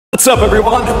What's up,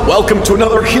 everyone? Welcome to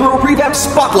another Hero Revamp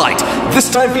Spotlight,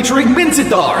 this time featuring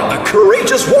MINSITTHAR, the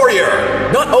courageous warrior.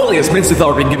 Not only has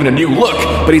MINSITTHAR been given a new look,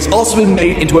 but he's also been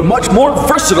made into a much more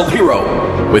versatile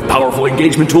hero. With powerful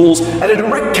engagement tools and a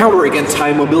direct counter against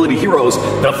high-mobility heroes,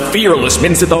 the fearless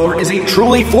MINSITTHAR is a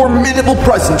truly formidable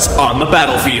presence on the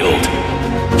battlefield.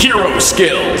 Hero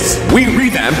Skills. We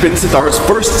revamped MINSITTHAR's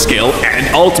first skill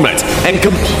and ultimate, and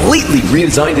completely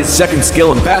redesigned his second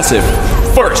skill and passive.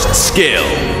 First skill,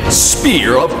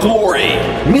 Spear of Glory.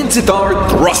 MINSITTHAR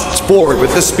thrusts forward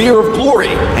with the Spear of Glory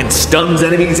and stuns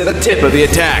enemies at the tip of the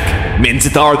attack.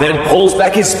 MINSITTHAR then pulls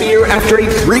back his spear after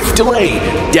a brief delay,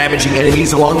 damaging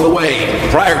enemies along the way.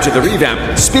 Prior to the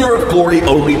revamp, Spear of Glory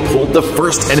only pulled the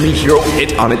first enemy hero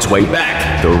hit on its way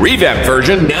back. The revamped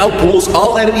version now pulls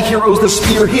all enemy heroes the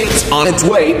spear hits on its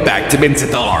way back to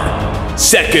MINSITTHAR.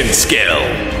 Second skill,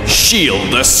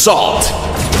 Shield Assault.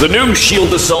 The new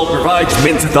Shield Assault provides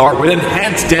MINSITTHAR with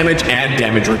enhanced damage and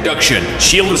damage reduction.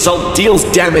 Shield Assault deals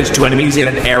damage to enemies in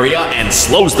an area and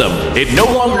slows them. It no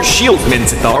longer shields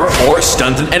MINSITTHAR or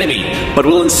stuns an enemy, but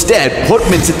will instead put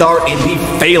MINSITTHAR in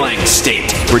the Phalanx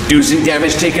state, reducing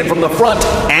damage taken from the front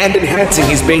and enhancing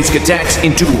his basic attacks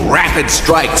into rapid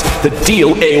strikes that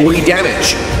deal AoE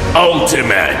damage.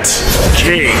 Ultimate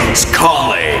King's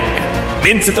Calling.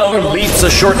 MINSITTHAR leaps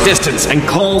a short distance and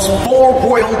calls 4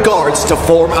 Royal Guards to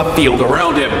form a field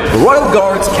around him. The Royal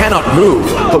Guards cannot move,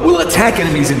 but will attack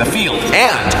enemies in the field,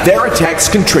 and their attacks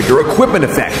can trigger equipment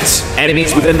effects.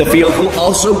 Enemies within the field will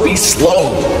also be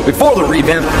slow. Before the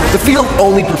revamp, the field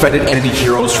only prevented enemy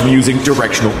heroes from using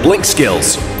directional blink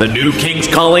skills. The new King's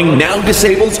Calling now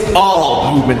disables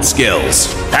all movement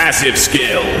skills. Passive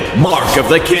skill, Mark of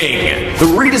the King. The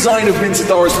redesign of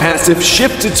MINSITTHAR's passive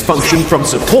shifts its function from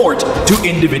support to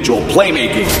individual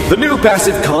playmaking. The new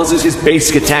passive causes his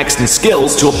basic attacks and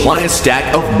skills to apply a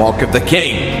stack of Mark of the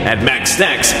King. At max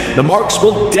stacks, the marks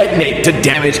will detonate to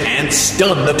damage and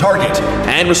stun the target,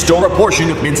 and restore a portion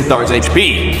of MINSITTHAR's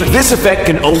HP. This effect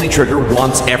can only trigger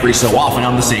once every so often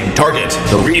on the same target.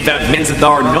 The revamped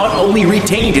MINSITTHAR not only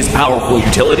retained his powerful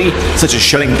utility, such as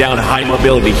shutting down high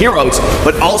mobility heroes,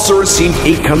 but also received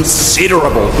a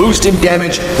considerable boost in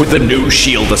damage with the new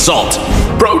Shield Assault.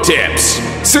 Pro tips.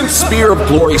 Since Spear of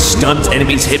Glory stuns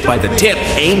enemies hit by the tip,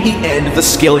 aim the end of the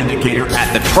skill indicator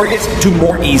at the target to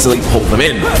more easily pull them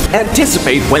in.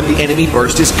 Anticipate when the enemy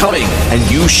burst is coming,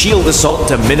 and use Shield Assault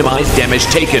to minimize damage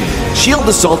taken. Shield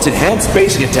Assault's enhanced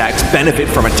basic attacks benefit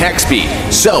from attack speed,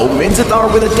 so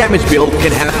MINSITTHAR with a damage build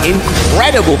can have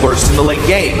incredible bursts in the late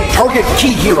game. Target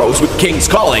key heroes with King's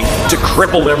Calling to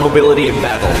cripple their mobility in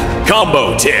battle.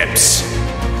 Combo tips.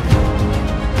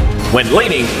 When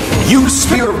laning, use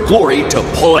Spear of Glory to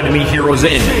pull enemy heroes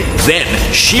in, then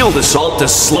Shield Assault to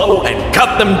slow and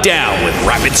cut them down with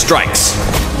rapid strikes.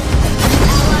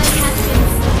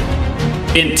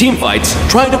 In teamfights,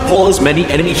 try to pull as many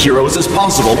enemy heroes as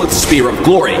possible with Spear of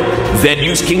Glory, then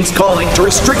use King's Calling to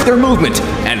restrict their movement,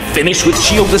 and finish with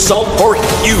Shield Assault for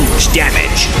huge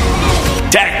damage.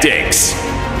 Tactics.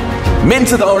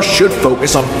 MINSITTHAR should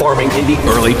focus on farming in the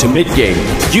early to mid game.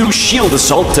 Use Shield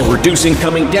Assault to reduce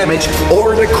incoming damage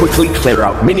or to quickly clear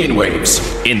out minion waves.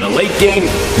 In the late game,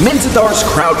 MINSITTHAR's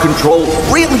crowd control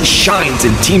really shines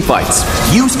in teamfights.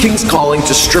 Use King's Calling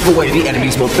to strip away the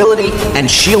enemy's mobility and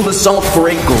Shield Assault for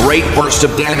a great burst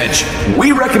of damage.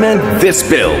 We recommend this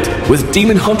build, with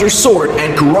Demon Hunter's Sword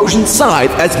and Corrosion Scythe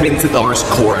as MINSITTHAR's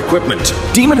core equipment.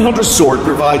 Demon Hunter's Sword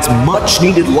provides much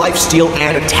needed lifesteal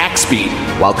and attack speed,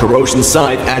 while Corrosion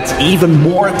Scythe adds even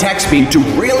more attack speed to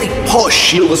really push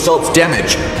Shield Assault's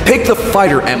damage. Pick the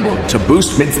Fighter emblem to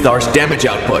boost MINSITTHAR's damage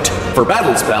output. For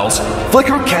battle spells,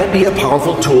 Flicker can be a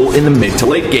powerful tool in the mid to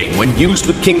late game when used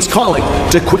with King's Calling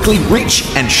to quickly reach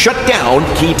and shut down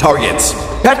key targets.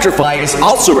 Petrify is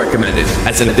also recommended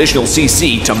as an additional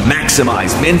CC to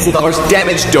maximize MINSITTHAR's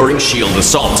damage during Shield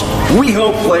Assault. We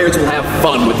hope players will have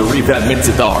fun with the revamped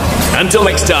MINSITTHAR. Until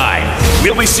next time,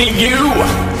 we'll be seeing you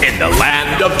in the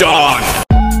Land of Dawn.